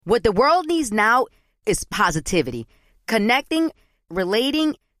What the world needs now is positivity. Connecting,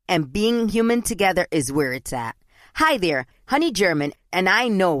 relating, and being human together is where it's at. Hi there, Honey German, and I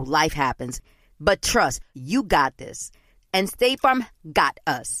know life happens, but trust, you got this. And State Farm got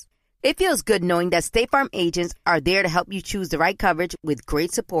us. It feels good knowing that State Farm agents are there to help you choose the right coverage with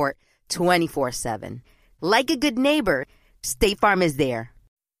great support 24/7. Like a good neighbor, State Farm is there.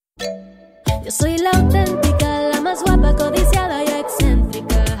 Yo soy la auténtica, la más guapa, codiciada y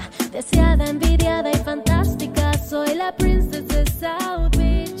excéntrica, deseada, envidiada y fantástica. Soy la princess of South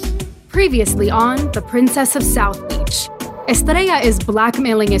Beach. Previously on The Princess of South Beach. Estrella is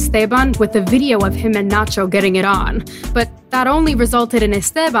blackmailing Esteban with a video of him and Nacho getting it on, but that only resulted in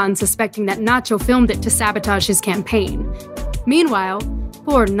Esteban suspecting that Nacho filmed it to sabotage his campaign. Meanwhile,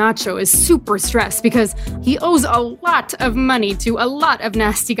 poor Nacho is super stressed because he owes a lot of money to a lot of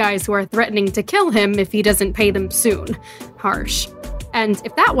nasty guys who are threatening to kill him if he doesn't pay them soon. Harsh. And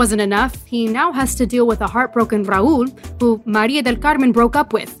if that wasn't enough, he now has to deal with a heartbroken Raul, who Maria del Carmen broke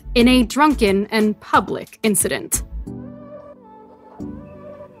up with in a drunken and public incident.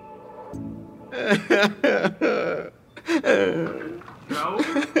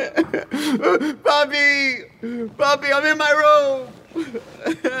 Papi, I'm in my room.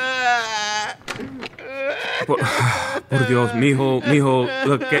 Por Dios, mijo,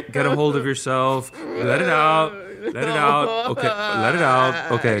 look, get a hold of yourself. Let it out. Okay, let it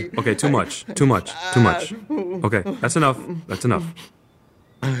out. Okay, too much. Okay, that's enough.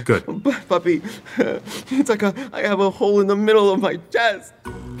 Good. Papi, it's like I have a hole in the middle of my chest.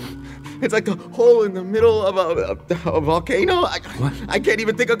 It's like the hole in the middle of a volcano. I can't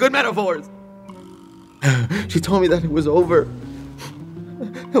even think of good metaphors. She told me that it was over.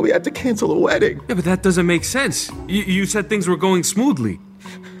 That we had to cancel a wedding. Yeah, but that doesn't make sense. You said things were going smoothly.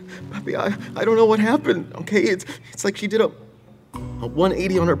 Papi, I don't know what happened, okay? It's like she did a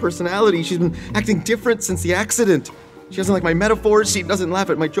 180 on her personality. She's been acting different since the accident. She doesn't like my metaphors. She doesn't laugh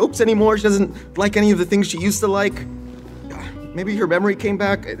at my jokes anymore. She doesn't like any of the things she used to like. Maybe her memory came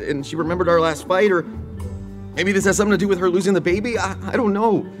back and she remembered our last fight, or maybe this has something to do with her losing the baby. I don't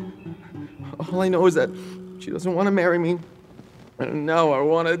know. All I know is that she doesn't want to marry me. And now I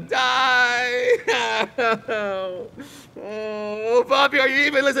want to die. Oh, Papi, are you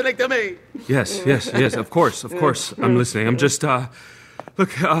even listening to me? Yes, of course. I'm listening. I'm just, look,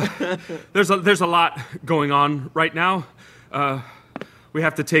 there's a lot going on right now. We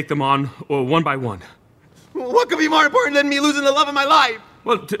have to take them on one by one. What could be more important than me losing the love of my life?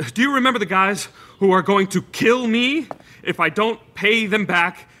 Well, do you remember the guys who are going to kill me if I don't pay them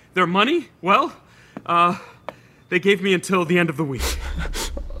back their money? Well, they gave me until the end of the week.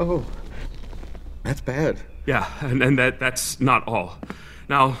 Oh, that's bad. Yeah, and that's not all.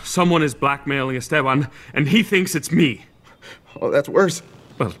 Now, someone is blackmailing Esteban, and he thinks it's me. Oh, that's worse.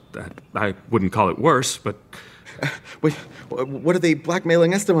 Well, I wouldn't call it worse, but... Wait, what are they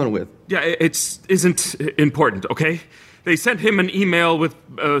blackmailing Esteban with? Yeah, it isn't important, okay? They sent him an email with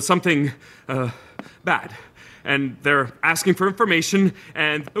something bad, and they're asking for information,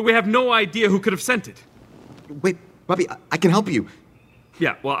 and we have no idea who could have sent it. Wait, Bobby, I can help you.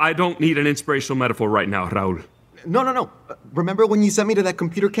 Yeah, well, I don't need an inspirational metaphor right now, Raul. No. Remember when you sent me to that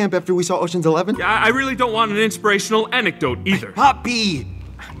computer camp after we saw Ocean's 11? Yeah, I really don't want an inspirational anecdote either. Poppy!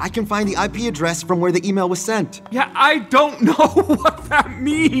 I can find the IP address from where the email was sent. Yeah, I don't know what that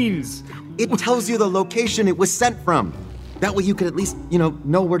means. It tells you the location it was sent from. That way you could at least,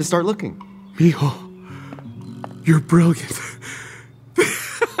 know where to start looking. Mijo, you're brilliant.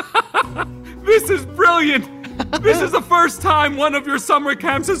 This is brilliant. This is the first time one of your summer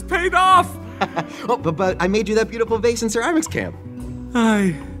camps has paid off. Oh, but I made you that beautiful vase in ceramics camp.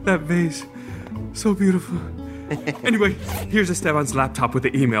 Aye, that vase. So beautiful. Anyway, here's Esteban's laptop with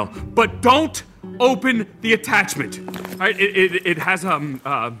the email. But don't open the attachment. All right, it has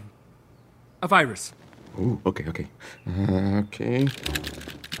a virus. Ooh, okay. Okay.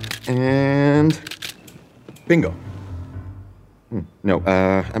 And bingo. No,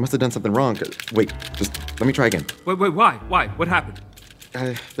 I must have done something wrong. Wait, just let me try again. Wait, why? What happened?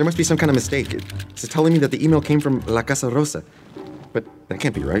 There must be some kind of mistake. It's telling me that the email came from La Casa Rosa. But that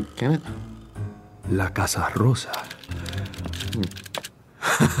can't be right, can it? La Casa Rosa.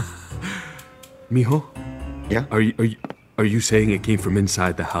 Mijo? Yeah? Are you saying it came from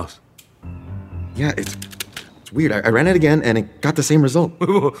inside the house? Yeah, it's weird. I ran it again and it got the same result.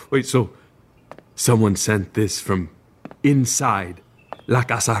 Wait, so someone sent this from inside La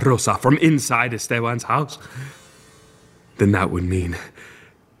Casa Rosa, from inside Esteban's house? Then that would mean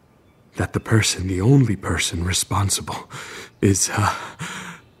that the only person responsible is,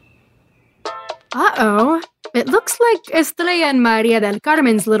 Uh-oh. it looks like Estrella and Maria del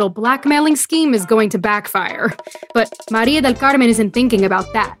Carmen's little blackmailing scheme is going to backfire. But Maria del Carmen isn't thinking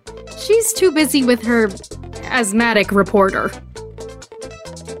about that. She's too busy with her asthmatic reporter.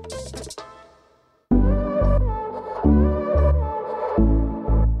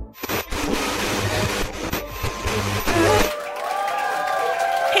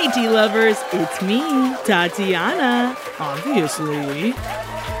 Hey, tea lovers, it's me, Tatiana, obviously.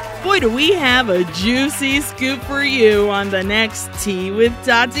 Boy, do we have a juicy scoop for you on the next Tea with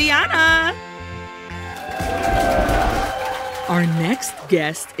Tatiana. Our next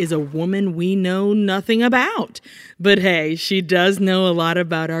guest is a woman we know nothing about. But hey, she does know a lot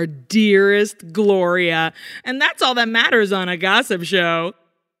about our dearest Gloria, and that's all that matters on a gossip show.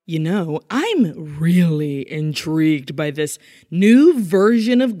 You know, I'm really intrigued by this new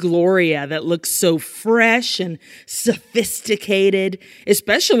version of Gloria that looks so fresh and sophisticated,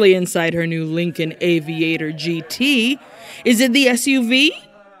 especially inside her new Lincoln Aviator GT. Is it the SUV?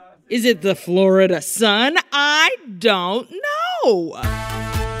 Is it the Florida Sun? I don't know.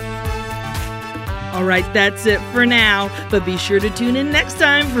 All right, that's it for now, but be sure to tune in next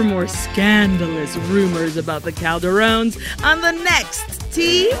time for more scandalous rumors about the Calderones on the next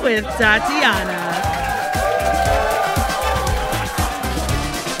Tea with Tatiana.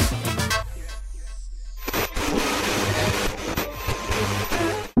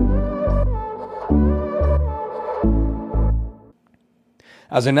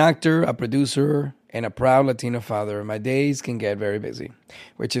 As an actor, a producer, and a proud Latino father, my days can get very busy,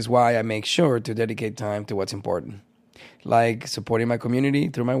 which is why I make sure to dedicate time to what's important, like supporting my community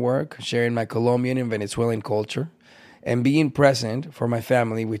through my work, sharing my Colombian and Venezuelan culture, and being present for my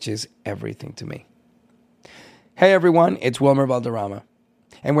family, which is everything to me. Hey everyone, it's Wilmer Valderrama,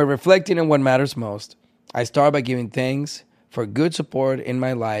 and we're reflecting on what matters most. I start by giving thanks for good support in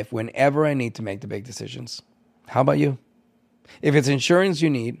my life whenever I need to make the big decisions. How about you? If it's insurance you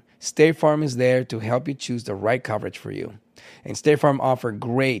need, State Farm is there to help you choose the right coverage for you. And State Farm offers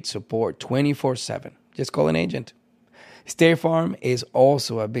great support 24/7. Just call an agent. State Farm is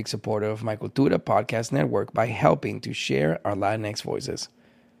also a big supporter of my Cultura podcast network by helping to share our Latinx voices.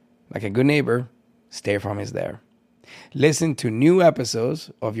 Like a good neighbor, State Farm is there. Listen to new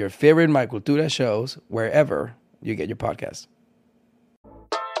episodes of your favorite My Cultura shows wherever you get your podcasts.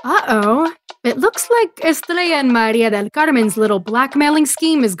 Uh-oh. It looks like Estrella and Maria del Carmen's little blackmailing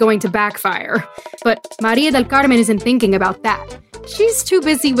scheme is going to backfire. But Maria del Carmen isn't thinking about that. She's too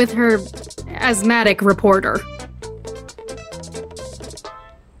busy with her asthmatic reporter.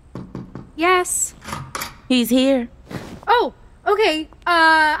 Yes. He's here. Oh, okay.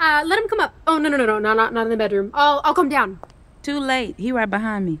 Let him come up. Oh, no, not in the bedroom. I'll come down. Too late. He right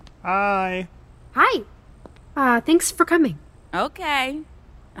behind me. Hi. Hi. Thanks for coming. Okay.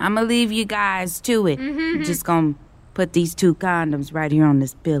 I'm gonna leave you guys to it. I'm just gonna put these 2 condoms right here on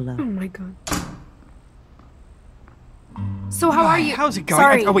this pillow. Oh my god. So how are you? How's it going?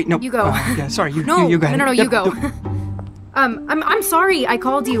 Sorry. Oh wait, no. You go. Yeah, sorry. You No, you go ahead. no, you Yep, go. no. I'm sorry I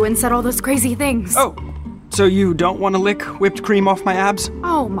called you and said all those crazy things. Oh, so you don't want to lick whipped cream off my abs?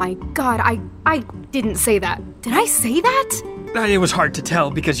 Oh my god, I didn't say that. Did I say that? It was hard to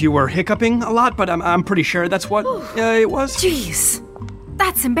tell because you were hiccuping a lot, but I'm pretty sure that's what it was. Jeez.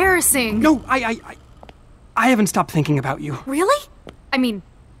 That's embarrassing. No, I haven't stopped thinking about you. Really? I mean,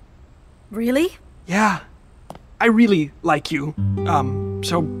 really? Yeah. I really like you.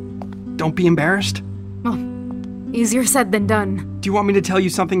 So don't be embarrassed. Well, easier said than done. Do you want me to tell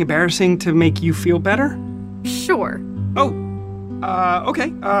you something embarrassing to make you feel better? Sure. Oh,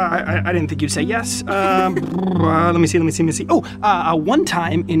 okay. I didn't think you'd say yes. Let me see. Oh, one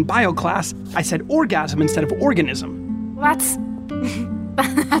time in bio class, I said orgasm instead of organism. That's...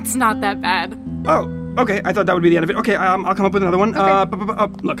 that's not that bad. Oh, okay. I thought that would be the end of it. Okay, I'll come up with another one.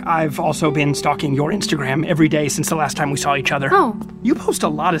 Okay. Look, I've also been stalking your Instagram every day since the last time we saw each other. Oh. You post a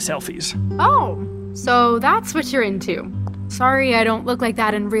lot of selfies. Oh, so that's what you're into. Sorry I don't look like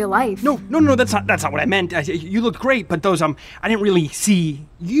that in real life. No, that's not what I meant. You look great, but those, I didn't really see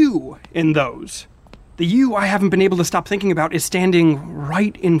you in those. The you I haven't been able to stop thinking about is standing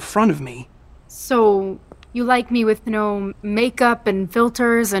right in front of me. So, you like me with no makeup and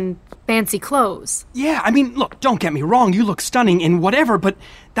filters and fancy clothes? Yeah, I mean, look, don't get me wrong, you look stunning in whatever, but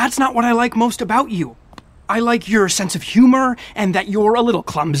that's not what I like most about you. I like your sense of humor, and that you're a little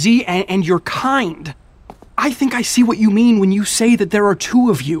clumsy, and you're kind. I think I see what you mean when you say that there are 2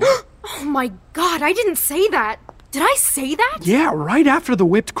 of you. Oh my god, I didn't say that. Did I say that? Yeah, right after the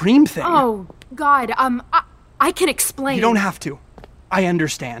whipped cream thing. Oh, god, I can explain. You don't have to. I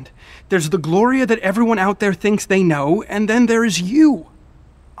understand. There's the Gloria that everyone out there thinks they know, and then there is you.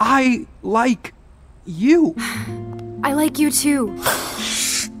 I like You. I like you too.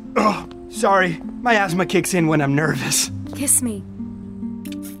 Oh, sorry. My asthma kicks in when I'm nervous. Kiss me.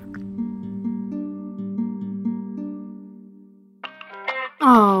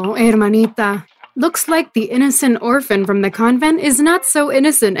 Oh, hermanita. Looks like the innocent orphan from the convent is not so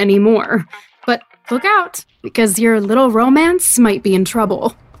innocent anymore. But look out, because your little romance might be in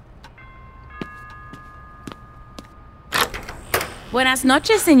trouble. Buenas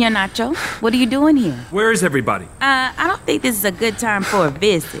noches, Señor Nacho. What are you doing here? Where is everybody? I don't think this is a good time for a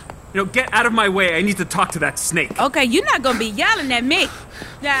visit. Get out of my way. I need to talk to that snake. Okay, you're not gonna be yelling at me.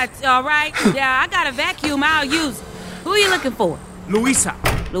 That's all right. Yeah, I got a vacuum. I'll use it. Who are you looking for? Luisa.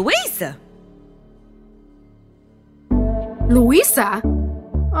 Luisa? Luisa?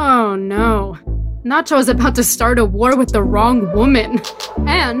 Oh no. Nacho is about to start a war with the wrong woman.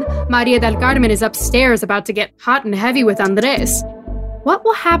 And Maria del Carmen is upstairs about to get hot and heavy with Andres. What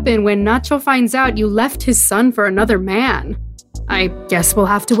will happen when Nacho finds out you left his son for another man? I guess we'll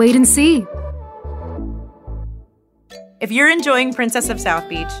have to wait and see. If you're enjoying Princess of South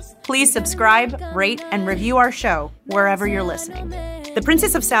Beach, please subscribe, rate, and review our show wherever you're listening. The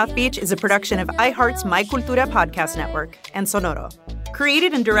Princess of South Beach is a production of iHeart's My Cultura podcast network and Sonoro.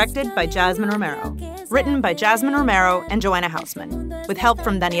 Created and directed by Jasmine Romero. Written by Jasmine Romero and Joanna Hausman. With help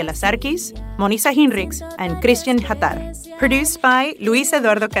from Daniela Sarkis, Monisa Hinrichs, and Christian Hatar. Produced by Luis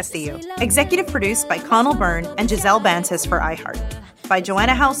Eduardo Castillo. Executive produced by Connell Byrne and Giselle Bances for iHeart. By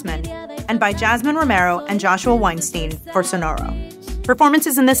Joanna Hausman. And by Jasmine Romero and Joshua Weinstein for Sonoro.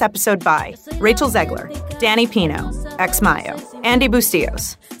 Performances in this episode by Rachel Zegler, Danny Pino, Ex Mayo, Andy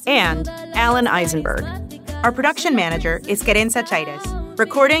Bustillos, and Alan Eisenberg. Our production manager is Querenza Chaires.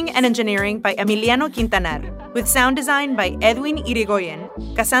 Recording and engineering by Emiliano Quintanar. With sound design by Edwin Irigoyen,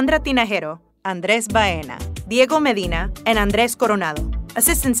 Cassandra Tinajero, Andres Baena, Diego Medina, and Andres Coronado.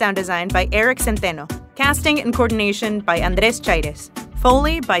 Assistant sound design by Eric Centeno. Casting and coordination by Andres Chaires.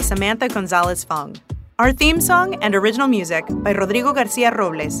 Foley by Samantha Gonzalez Fong. Our theme song and original music by Rodrigo Garcia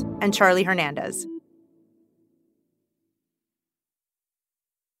Robles and Charlie Hernandez.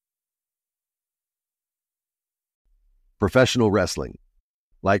 Professional wrestling,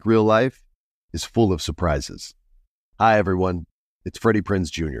 like real life, is full of surprises. Hi, everyone. It's Freddie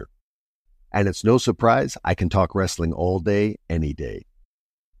Prinze Jr. And it's no surprise I can talk wrestling all day, any day.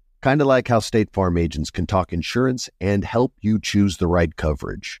 Kind of like how State Farm agents can talk insurance and help you choose the right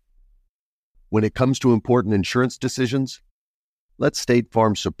coverage. When it comes to important insurance decisions, let State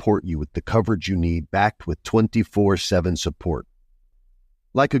Farm support you with the coverage you need, backed with 24/7 support.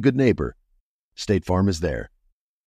 Like a good neighbor, State Farm is there.